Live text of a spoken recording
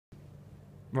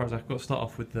Right, Zach, I've got to start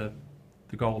off with the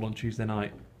goal on Tuesday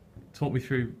night. Talk me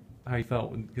through how you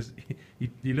felt, because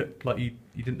you looked like you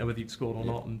didn't know whether you'd scored or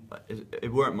Yeah. not. And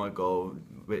It weren't my goal,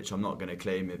 which I'm not going to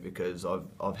claim it because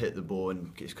I've hit the ball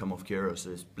and it's come off Kira,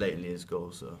 so it's blatantly his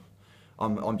goal. So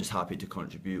I'm just happy to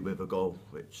contribute with a goal,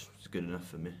 which is good enough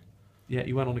for me. yeah,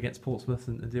 you went on against Portsmouth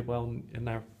and did well, and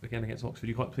now again against Oxford.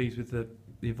 You're quite pleased with the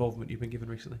involvement you've been given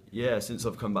recently. Yeah, since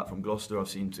I've come back from Gloucester, I've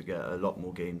seemed to get a lot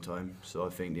more game time. So I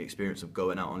think the experience of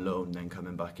going out on loan and then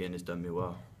coming back in has done me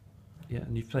well. Yeah,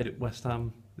 and you've played at West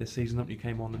Ham this season, haven't you?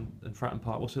 Came on and Fratton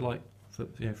Park. What's it like for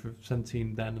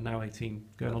 17 then and now 18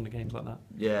 going on to games like that?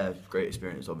 Yeah, great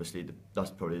experience. Obviously,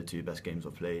 that's probably the two best games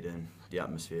I've played in. The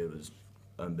atmosphere was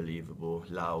unbelievable,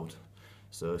 loud.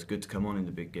 So it's good to come on in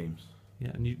the big games. Yeah,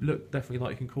 and you look definitely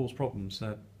like you can cause problems.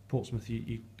 Portsmouth,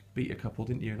 you beat a couple,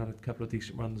 didn't you, and had a couple of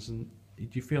decent runs. And do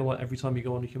you feel like every time you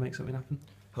go on, you can make something happen?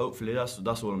 Hopefully, that's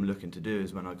what I'm looking to do.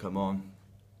 Is when I come on,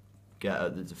 get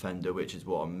at the defender, which is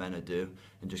what I'm meant to do,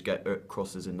 and just get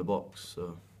crosses in the box.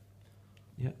 So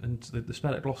Yeah, and the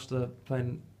spell at Gloucester,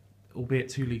 playing, albeit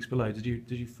 2 leagues below, did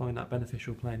you find that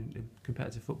beneficial playing in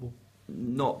competitive football?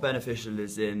 not beneficial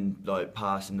as in like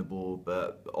passing the ball,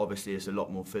 but obviously it's a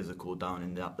lot more physical down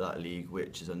in that league,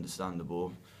 which is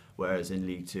understandable. Whereas in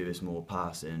League Two, it's more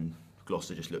passing.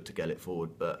 Gloucester just look to get it forward,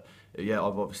 but yeah,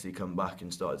 I've obviously come back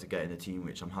and started to get in the team,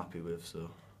 which I'm happy with. So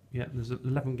Yeah, there's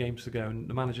 11 games to go, and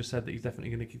the manager said that he's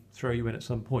definitely going to throw you in at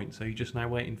some point. So you're just now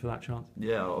waiting for that chance.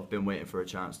 yeah, I've been waiting for a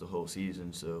chance the whole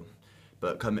season. So,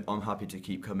 but I'm happy to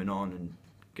keep coming on and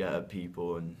get at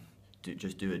people and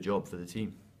just do a job for the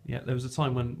team. Yeah, there was a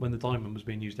time when the diamond was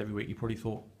being used every week. You probably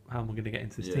thought, how am I going to get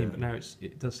into this team? But now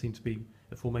it does seem to be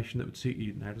a formation that would suit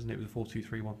you now, doesn't it? With a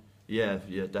 4-2-3-1. Yeah,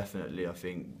 definitely. I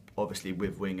think obviously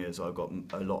with wingers, I've got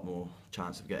a lot more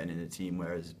chance of getting in the team.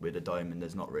 Whereas with a diamond,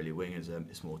 there's not really wingers.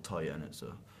 It's more tight in it.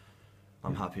 So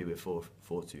I'm happy with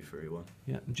 4-2-3-1.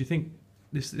 Yeah. And do you think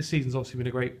this season's obviously been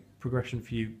a great progression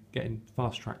for you, getting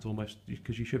fast tracked almost,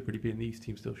 because you should really be in the East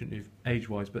team still, shouldn't you, age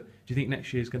wise? But do you think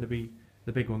next year is going to be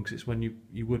the big one, because it's when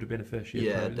you would have been a first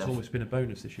year player? It's almost been a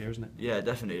bonus this year, isn't it? Yeah,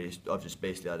 definitely. I've just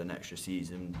basically had an extra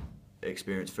season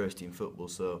experience first team football,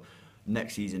 so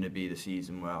next season would be the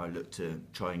season where I look to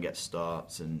try and get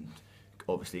starts and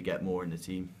obviously get more in the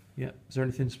team. Yeah. Is there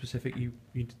anything specific you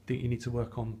think you need to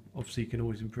work on? Obviously you can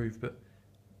always improve, but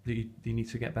do you need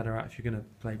to get better at if you're going to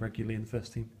play regularly in the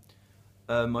first team?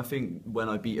 I think when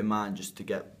I beat a man, just to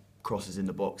get crosses in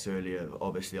the box earlier,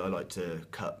 obviously I like to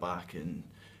cut back and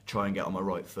try and get on my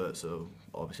right foot, so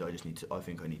obviously I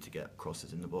think I need to get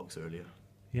crosses in the box earlier.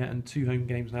 Yeah, and 2 home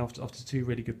games now after 2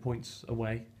 really good points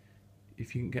away.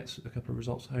 If you can get a couple of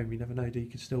results at home, you never know, do you?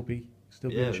 Could still be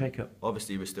a shake-up.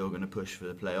 Obviously we're still going to push for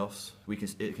the playoffs.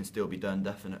 It can still be done,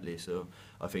 definitely, so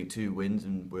I think 2 wins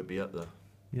and we'll be up there.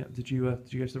 Yeah, did you go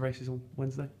to the races on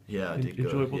Wednesday? Yeah, I did go.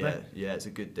 Enjoyable day? Yeah, it's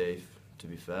a good day, to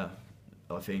be fair.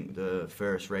 I think the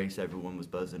first race, everyone was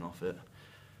buzzing off it.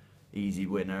 Easy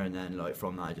winner, and then like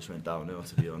from that I just went downhill,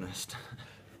 to be honest.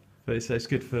 But it's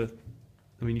good for,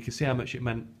 I mean, you can see how much it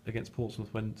meant against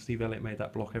Portsmouth when Steve Elliott made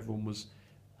that block. Everyone was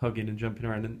hugging and jumping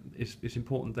around, and it's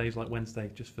important days like Wednesday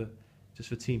just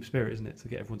for team spirit, isn't it, to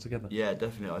get everyone together? Yeah,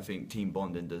 definitely. I think team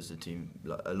bonding does the team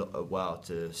a lot of well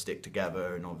to stick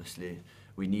together, and obviously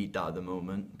we need that at the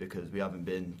moment because we haven't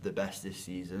been the best this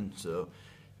season. So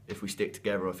if we stick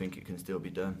together, I think it can still be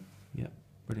done. Yeah,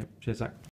 brilliant. Cheers, Zach.